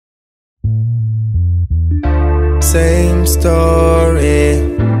Same story,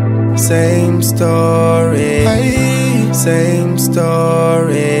 same story, same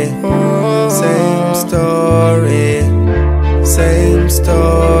story, same story, same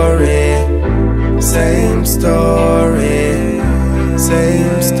story, same story,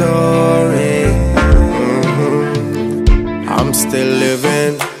 same story. I'm still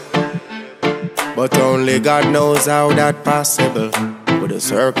living, but only God knows how that possible. With the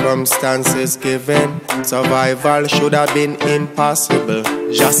circumstances given, survival should have been impossible.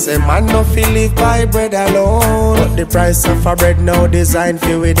 Just a man no feel live by bread alone, but the price of a bread now designed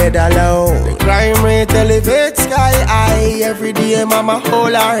for we dead alone. The crime rate elevates sky high. Every day mama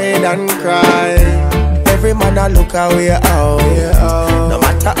hold her head and cry. Every man a look away out. No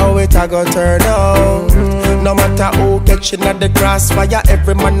matter how it a go turn out. No matter who catching at the crossfire,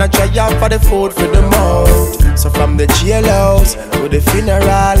 every man a try out for the food for the mouth. So from the jailhouse to the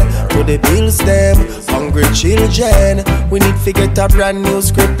funeral to the bills them, hungry children, we need to get a brand new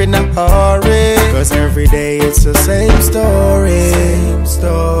script in a hurry. Cause every day it's the same story, same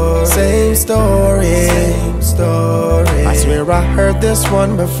story, same story, same story. I swear I heard this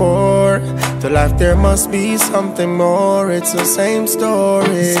one before. To life there must be something more. It's the same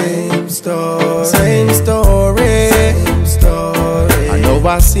story, same story, same story, same story. I know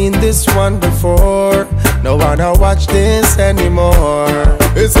I've seen this one before. No wanna watch this anymore.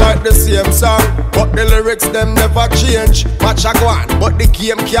 It's like the same song, but the lyrics them never change. Match a go on, but the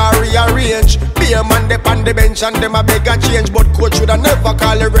game can't rearrange. Be a man dep on the bench and them a beg a change, but coach shoulda never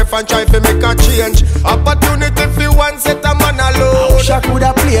call the ref and try to make a change. Opportunity for one set a man alone. Wish I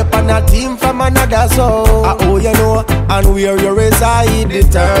coulda play upon a team from another zone. Oh you know, and where you reside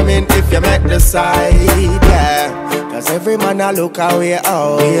determine if you make the side, yeah. Cause every man a look away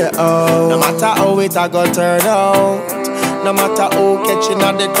out, no matter how it a go turn out. No matter who catching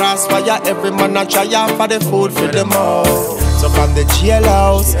at the crossfire, every man a try out for the food for the mouth. So from the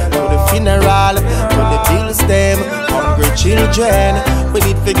jailhouse to the funeral to the bills them, hungry children, we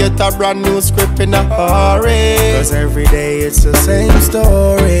need to get a brand new script in a hurry. Cause every day it's the same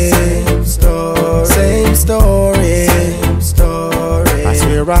story, same story, same story, same story. I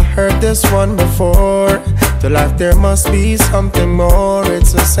swear I heard this one before. To life there must be something more.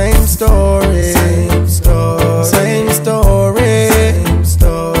 It's the same story, same story, same story, same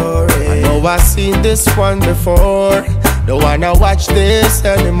story. I know I've seen this one before. Don't wanna watch this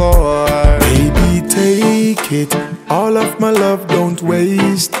anymore. Baby, take it. All of my love, don't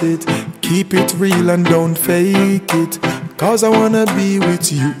waste it. Keep it real and don't fake it. Cause I wanna be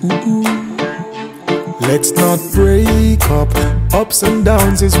with you. Let's not break up. Ups and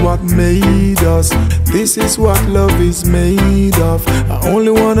downs is what made us. This is what love is made of. I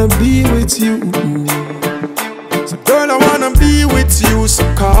only wanna be with you. So girl, I wanna be with you. So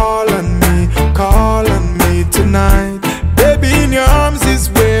call on me tonight. Baby, in your arms is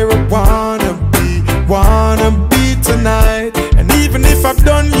where I wanna be tonight. And even if I've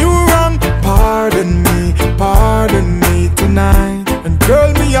done you wrong, pardon me tonight. And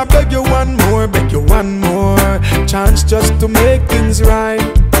girl, me I beg you one more chance just to make things right.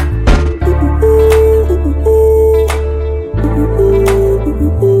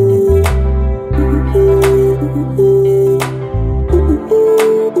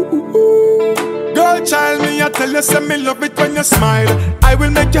 Girl, child, me I tell you, say me love it when you smile. I will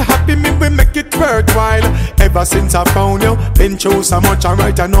make you happy, me will make it worthwhile. Ever since I found you, been through so much,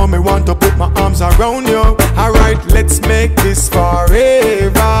 alright, I know me want to put my arms around you. Alright, let's make this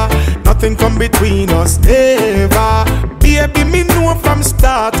forever. Nothing come between us, never. Baby, me know from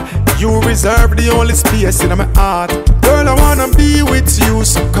start, you reserve the only space in my heart. Girl, I wanna be with you,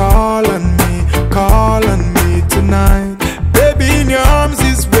 so call on me tonight. Baby, in your arms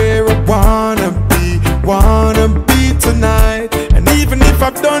is where I wanna be tonight. And even if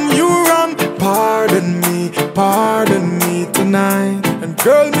I've done you wrong, pardon me tonight. And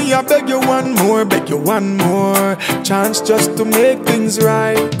girl, me I beg you one more chance just to make things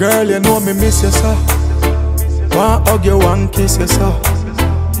right. Girl, you know me miss you so. Want hug you, want kiss you so.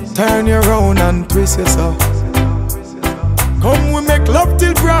 Turn you round and twist you so. Come we make love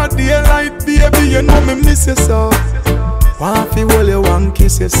till broad daylight, baby, you know me miss you so. Want fi hold you, want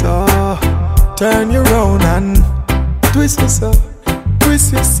kiss you so. Turn you round and twist you so,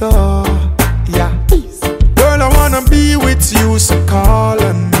 yeah. Girl, I wanna be with you, so call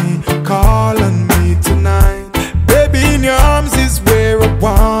on me tonight. Baby, in your arms is where I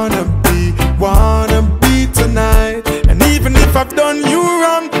wanna be tonight. And even if I've done you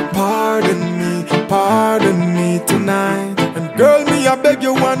wrong, pardon me tonight. And girl, me I beg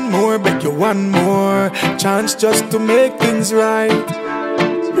you one more chance just to make things right.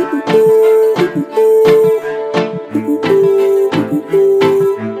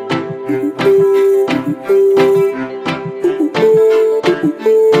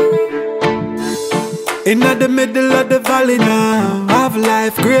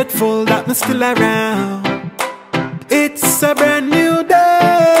 life, grateful that I'm still around. It's a brand new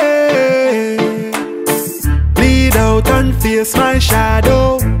day. Bleed out and face my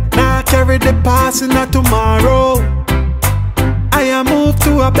shadow. Now carry the past into tomorrow. I am moved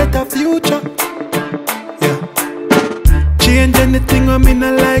to a better future. Yeah. Change anything I'm in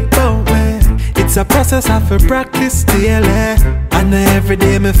a like about me. It's a process I for practice daily. And every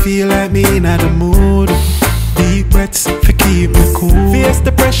day me feel like me in the mood. Deep breaths for keep me cool. Face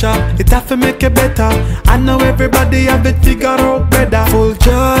the pressure, it have to make it better. I know everybody have it figured out better. Full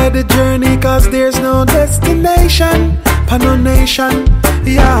joy the journey, cause there's no destination for no nation.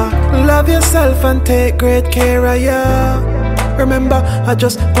 Yeah, love yourself and take great care of ya. Remember, I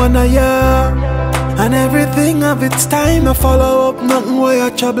just wanna ya. And everything of its time, I follow up, nothing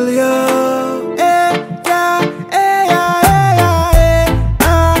will trouble ya.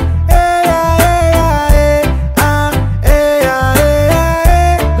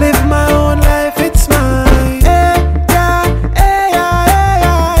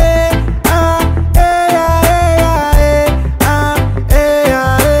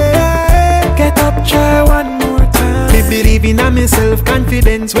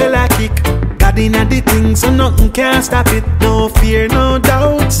 Self-confidence, well I kick God in the thing, so nothing can stop it. No fear, no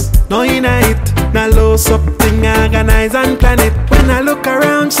doubts, no inner it. Now low something organize and plan it. When I look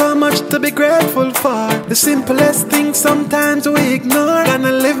around, so much to be grateful for. The simplest things sometimes we ignore.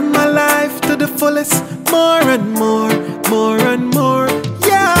 Gonna live my life to the fullest. More and more, more and more.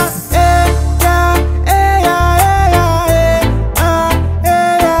 Yeah,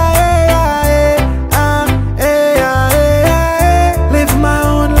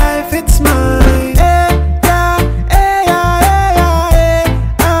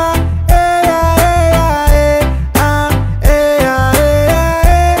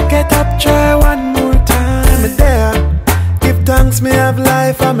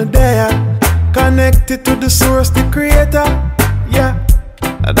 I'm there, connected to the source, the creator. Yeah,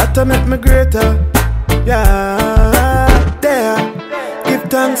 that'll make me greater. Yeah, there. Give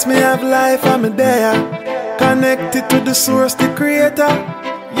thanks, me have life, I'm there, connected to the source, the creator.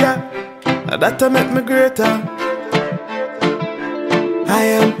 Yeah, that'll make me greater. I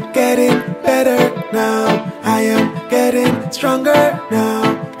am getting better now. I am getting stronger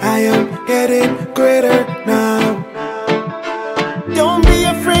now. I am getting greater now. Don't be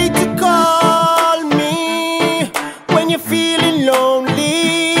afraid to call me when you're feeling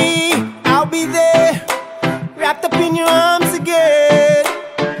lonely. I'll be there, wrapped up in your arms again.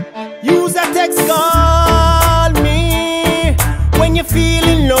 Use a text, call me when you're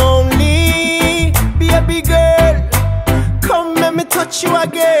feeling lonely. Baby girl, come let me touch you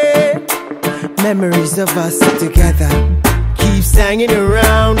again. Memories of us together keeps hanging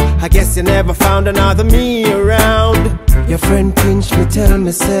around. I guess you never found another me around. Your friend pinch me, tell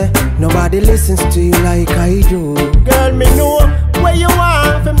me, say nobody listens to you like I do. Girl, me know where you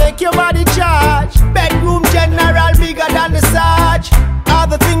want to make your body charge. Bedroom general bigger than the Sarge. All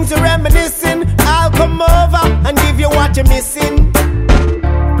the things you're reminiscing, I'll come over and give you what you're missing.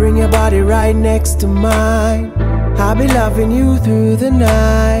 Bring your body right next to mine. I'll be loving you through the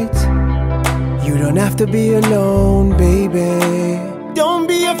night. You don't have to be alone, baby. Don't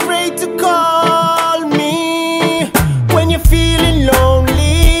be afraid to call me when you're feeling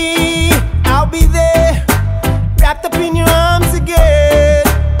lonely. I'll be there, wrapped up in your arms again.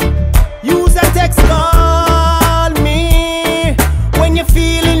 Use a text, call me when you're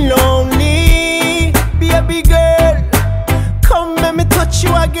feeling lonely. Baby girl, come let me touch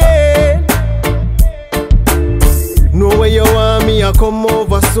you again. Know where you want me, I'll come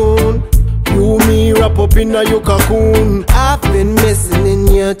over soon. You, me, wrap up in a your cocoon. I've been missing in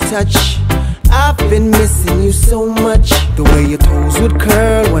your touch. I've been missing you so much. The way your toes would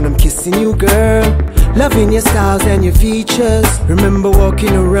curl when I'm kissing you, girl. Loving your styles and your features. Remember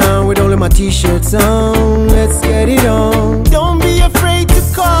walking around with all of my t-shirts on. Let's get it on. Don't be afraid to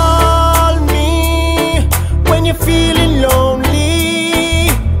call me when you're feeling lonely.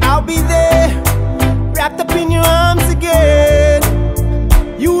 I'll be there, wrapped up in your arms again.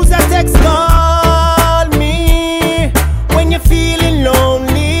 Use a text, call me when you're feeling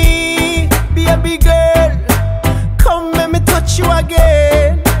lonely. Baby girl, come let me touch you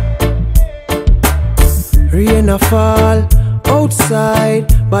again. Rain a fall outside,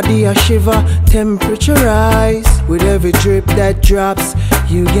 body a shiver, temperature rise. With every drip that drops,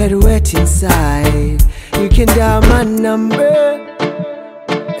 you get wet inside. You can dial my number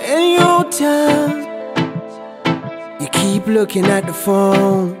in your time. You keep looking at the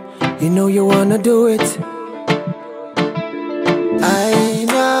phone, you know you wanna do it. I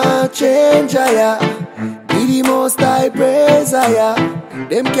know change, be the most I praise,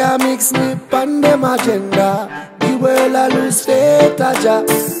 Them can't mix me pan them agenda. The world a lose faith aja.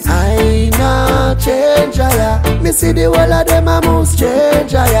 I not change ya. Me see the world of them a move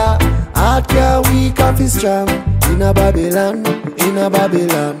change ya. Heart can't weak off is strong. In a Babylon, in a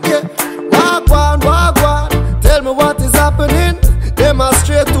Babylon. Yeah. Walk one. Tell me what is happening. Them are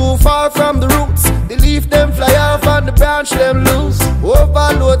straight too far from the roots. The leaf them fly off and the branch them loose.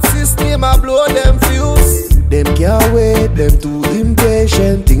 Overload system a blow them fuse. Them can't wait, them too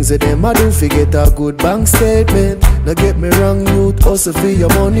impatient. Things that them a do forget a good bank statement. Now get me wrong, youth, hustle for your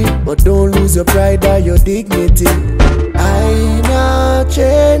money, but don't lose your pride or your dignity. I not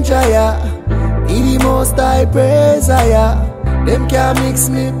change ya. The most I praise ya. Them can't mix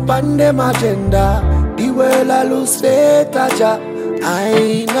me pan them agenda. The world a lose faith aja.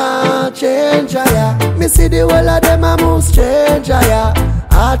 I not change ya. Me see the world of them a move change ya.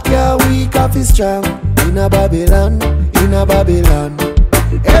 Heart can't weak off is strong. In a Babylon, in a Babylon.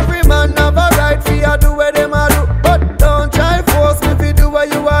 Every man have a right for you do what them a do, but don't try force me to do what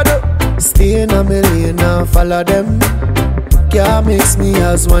you a do. Stay in a million and follow them. Can't mix me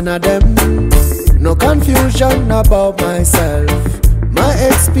as one of them. No confusion about myself. My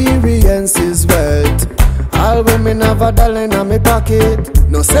experience is wealth. All women have a dollar in my pocket.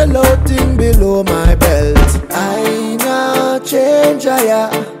 No sell out thing below my belt. I not change ya.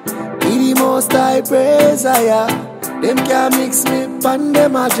 The most I praise ya. Them can't mix me pan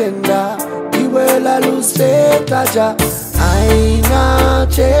them agenda. The world a lose faith aja. I not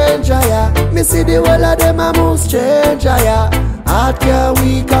change ya. Me see the world of them a move change ya. Heart can't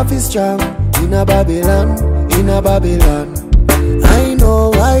weak off is strong. In a Babylon, in a Babylon. I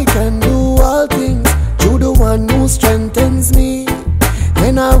know I can do all things through the one who strengthens me.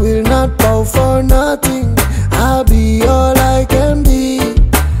 And I will not bow for nothing. I'll be all I can be.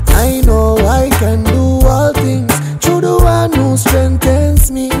 I know I can do all things through the one who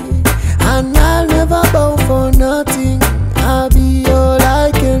strengthens me. And I'll never bow for nothing. I'll be all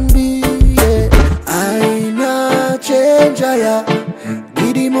I can be. Yeah. I not change ya.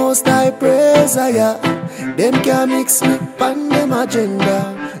 Be the most I praise ya. Them can't mix me pan them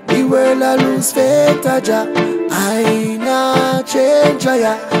agenda. The world a lose faith aja. I not change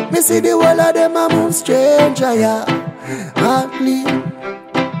ya. Me see the world of them a move strange ya. Heart clean.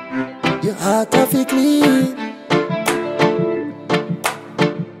 Your heart of it clean.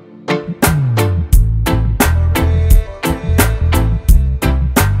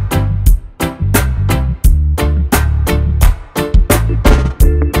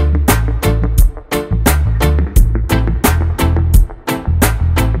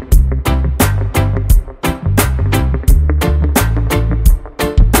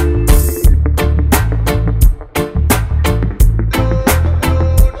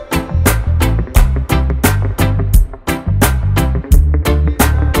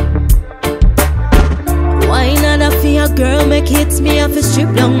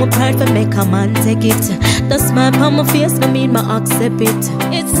 Strip down my pride for make a man take it. The smile on my face no mean my accept it.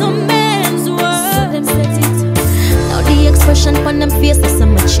 It's a man's world, so them set it. Now the expression on them face is so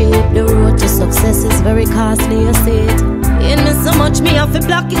much cheap. The road to success is very costly, I say it. In so much me have to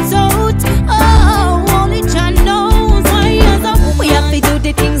block it out. Oh, only Jah knows why as a woman we have to do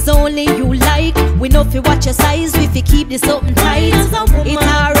the things only you like. We know if you watch your size, we fi keep this open tight. It's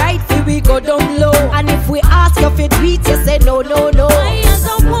alright if we go down low. And if we ask you for tweet, you say no. If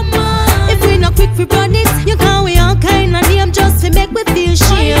we not quick for run it, you can't we all kind of name just to make me feel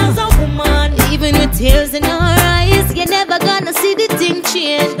shame. Even with tears in our eyes, you're never gonna see the thing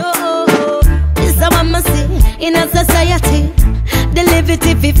change. This is what I see in a society. The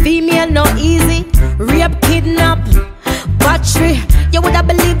liberty for female not easy. Rape, kidnap, battery. You woulda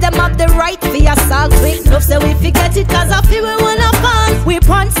believe them have the right for assault. No say we forget it cause I feel we wanna pass. We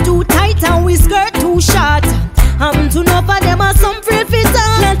pants too tight and we skirt too short. I'm too know for them are some afraid fit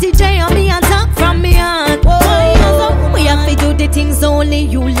on. Latty J on me and talk from me on. We have to do the things only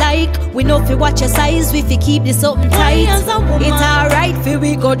you like. We know if you watch your size, we fi keep this open tight. It's alright if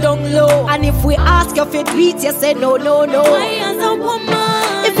we go down low. And if we ask you for tweet, you say no.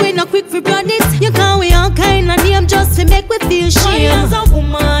 If we not quick for run it, you can't we all kind of name just to make we feel shame.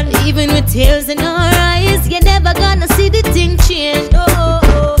 Even with tears in our eyes, you're never gonna see the thing change.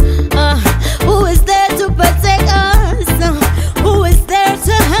 Who is there to protect us? Who is there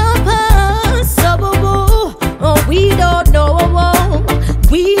to help us? We don't know.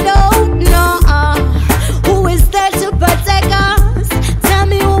 We don't know. Who is there to protect us? Tell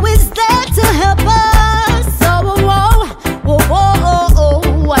me who is there to help us?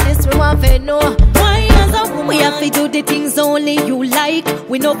 What is we want to know? We have to do the the things only you like.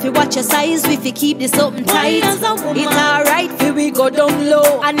 We know if you watch your size, if you keep this open tight. It's alright if we go down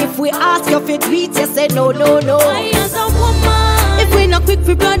low. And if we ask you for tweets, you say no, no, no. As a woman, if we not quick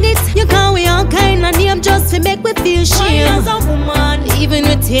for run it, you call we all kind of name just to make we feel shame. As a woman, even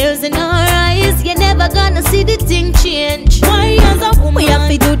with tears in our eyes, you're never gonna see the thing change. Why as a woman, we have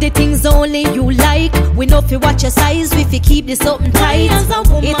to do the things only you like. We know if you watch your size, if you keep this open tight.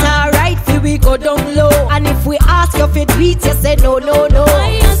 It's alright if we go down low. And if we ask you for tweets, you say no, no, no.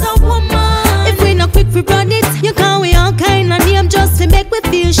 Why as a woman, if we not quick for run it, you call we all kind of name just to make we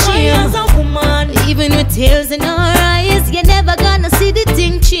feel shame. Why as a woman, even with tears in our eyes, you're never gonna see the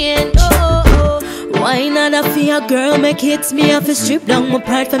thing change. Oh, oh. Why not a fear girl make it? Me have to strip down my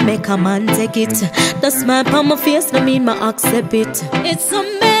pride for make a man take it. The smile on my face no mean my accept it. It's a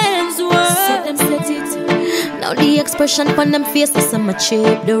man's world, so them set it. Now the expression on them faces so much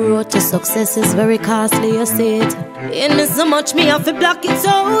cheap. The road to success is very costly, you see it. In me so much me have to block it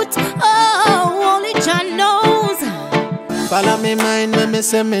out. Oh, only John knows. Follow me mind when me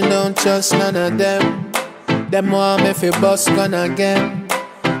say me don't trust none of them. Them want me fi bust gun again.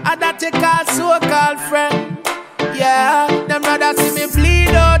 And that you call so-called friend. Yeah, them rather see me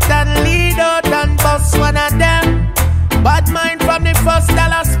bleed out and lead out and bust one of them. Bad mind from the first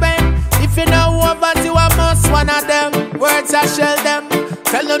dollar spent. If you know over you a must one of them. Words I shell them.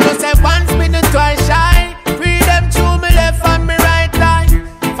 Tell them no say once minute twice shy. Free them to me left and me right eye.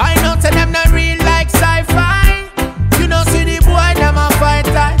 Find out say them not real like sci-fi. You know see the boy them a fight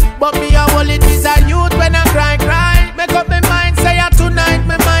time. But me a hold it is a youth when I cry. Make up my mind say tonight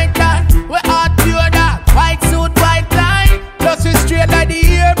me might die. We hard pure that white suit, white tie. Plus we straight like the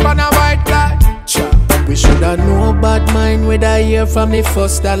ear on a white guy. We shoulda know bad mind with a year from the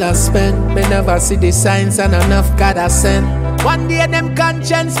first dollar spent. Me never see the signs and enough God I send. One day them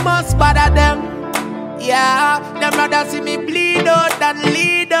conscience must bother them. Yeah, them rather see me bleed out than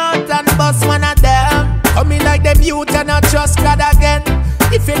lead out and bust one of them. Coming like them youth and not trust God again.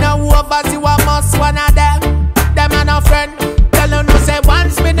 If you know who over you a must one of them. Them and a friend. Tell them no say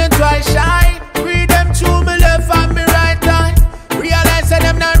once minute twice shy. Read them to me left and me right eye. Realize that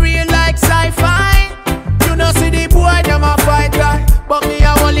them not real like sci-fi. You know see the boy them a fight guy. But me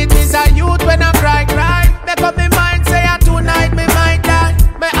a hold it is a youth when I cry. Make up me mind say tonight me might die.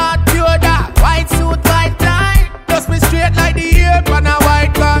 My heart pure that white suit, white tie. Just me straight like the ear on a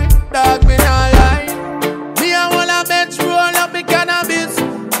white guy. Dog me not lie. Me a wanna bench roll up me cannabis.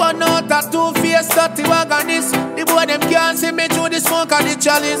 But not a two-faced 30 wagonist. The boy them can't see me through the smoke and the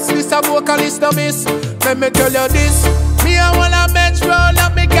chalice. Mr. Vocalist no miss. Let me tell you this. Me a wanna bench roll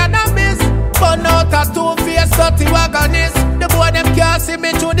up me cannabis. But not a two-faced 30 wagonist. The boy them can't see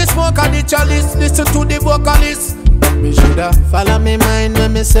me through the smoke and the chalice. Listen to the vocalist. Me shoulda follow me mind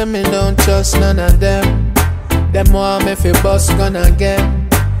when me say me don't trust none of them. Them want me fi bust gun again.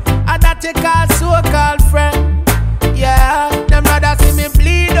 And that you call so-called friend. Yeah, them rather see me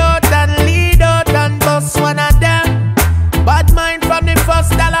bleed out and lead out and bust one of them. Bad mind from the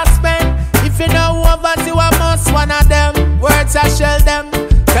first dollar spent. If you know over you a must one of them. Words I shell them.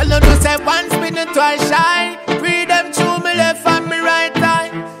 Tell them to say once minute twice shy. Read them to me left and me right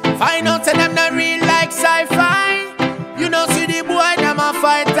eye. Find out say them not real like sci-fi. You know see the boy them a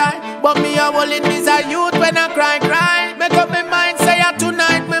fight time. But me a hold it is a youth when I cry. Make up my mind say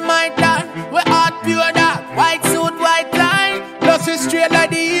tonight me might die. We heart pure that white suit, white line. Plus we straight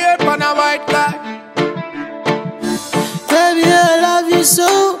like the ear on a white guy. Baby, I love you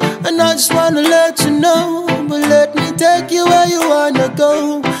so, and I just wanna let you know. But let me take you where you wanna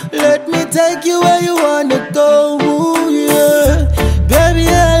go. Let me take you where you wanna go. Ooh, yeah. Baby,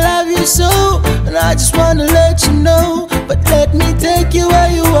 I love you so, and I just wanna let you know. But let me take you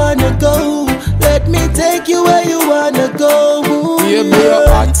where you wanna go. Let me take you where you wanna go. Ooh, yeah, me a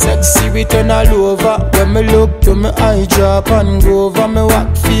hot, sexy, we turn all over. When me look to me eye drop and go over. Me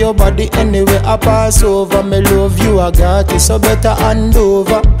walk for your body anywhere I pass over. Me love you, I got it, so better hand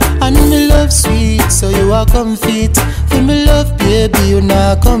over. And me love sweet, so you are comfort. For me love, baby, you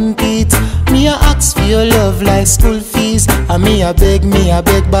not compete. Me a ask for your love like school fees. And me a beg,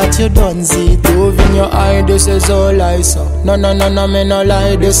 but you don't see it. Love in your eye, this is all I saw. No, me no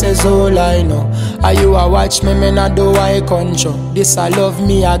lie, this is all I know. Are you a watch me not do I control. This I love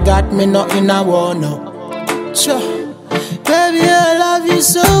me, I got me nothing I want no. Sure. Baby, I love you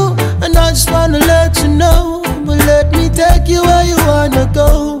so, and I just wanna let you know. But let me take you where you wanna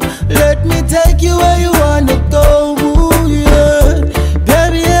go. Let me take you where you wanna go. Ooh, yeah.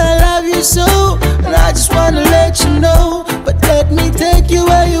 Baby, I love you so, and I just wanna let you know. But let me take you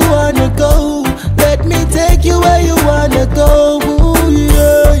where you wanna go. Let me take you where you wanna go. Ooh,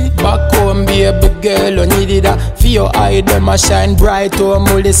 yeah. Back home, baby girl, you needed a your eye, them a shine bright, oh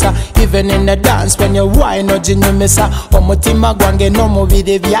Melissa. Even in the dance, when you whine, no Jimmy Missa. Omutima gwange no mo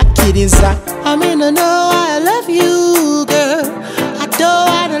vide vya kiriza. I mean, I know I love you, girl. I know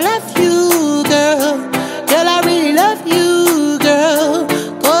I love you, girl. Girl, I really love you, girl.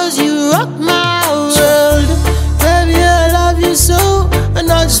 Cause you rock my world. Baby, I love you so.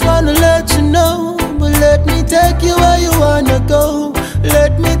 And I just wanna let you know. But let me take you where you wanna go.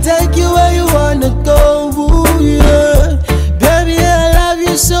 Let me take you where you wanna go. Ooh, yeah. Baby, I love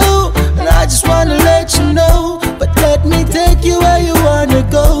you so. And I just wanna let you know. But let me take you where you wanna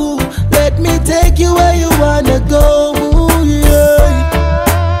go. Let me take you where you wanna go. Ooh, yeah.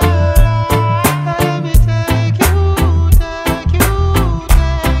 Let me take you, take you,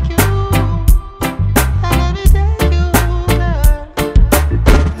 take you. Let me take you,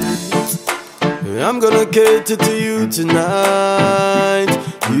 girl. I'm gonna cater to you tonight.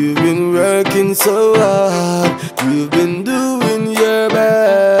 You've been working so hard. You've been doing your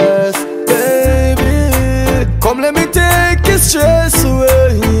best, baby. Come let me take your stress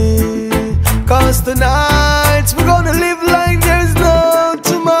away. Cause tonight we're gonna live like there's no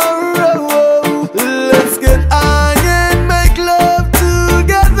tomorrow. Let's get high and make love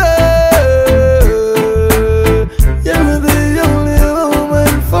together. You're the only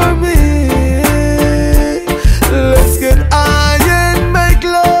woman for me. Let's get high and make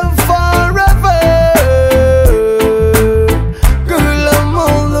love forever. Girl, I'm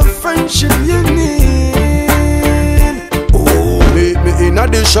all the friendship you need. Oh, meet me in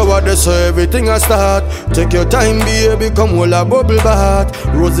the shower, that's how everything I start. Take your time, baby, come hold a bubble bath.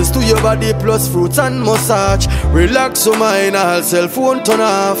 Roses to your body plus fruits and massage. Relax your mind, all cell phone turn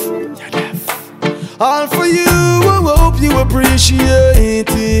off. All for you, I hope you appreciate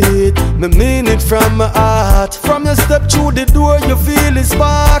it. Me mean it from my heart. From your step through the door, you feel the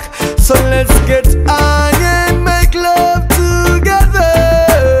spark. So let's get high and make love together.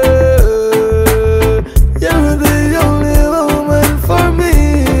 You're the only woman for me.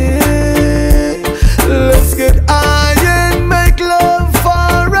 Let's get high and make love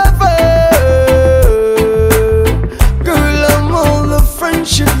forever. Girl, I'm all the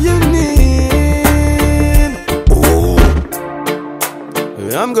friendship you need. Oh,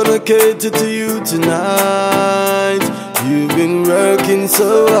 I'm gonna cater to you tonight. You've been working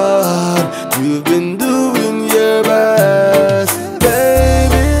so hard. You've been doing your best,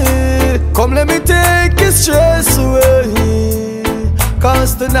 baby. Come let me take your stress away.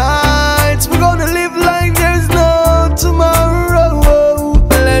 Cause tonight we're gonna live like there's no tomorrow.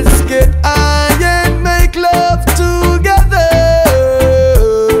 Let's get high and make love together.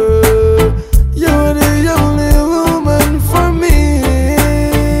 You're the only woman for me.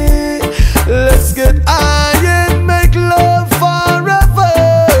 Let's get high and make love forever.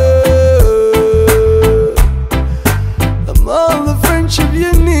 I'm all the friendship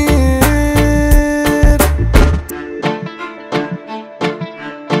you need.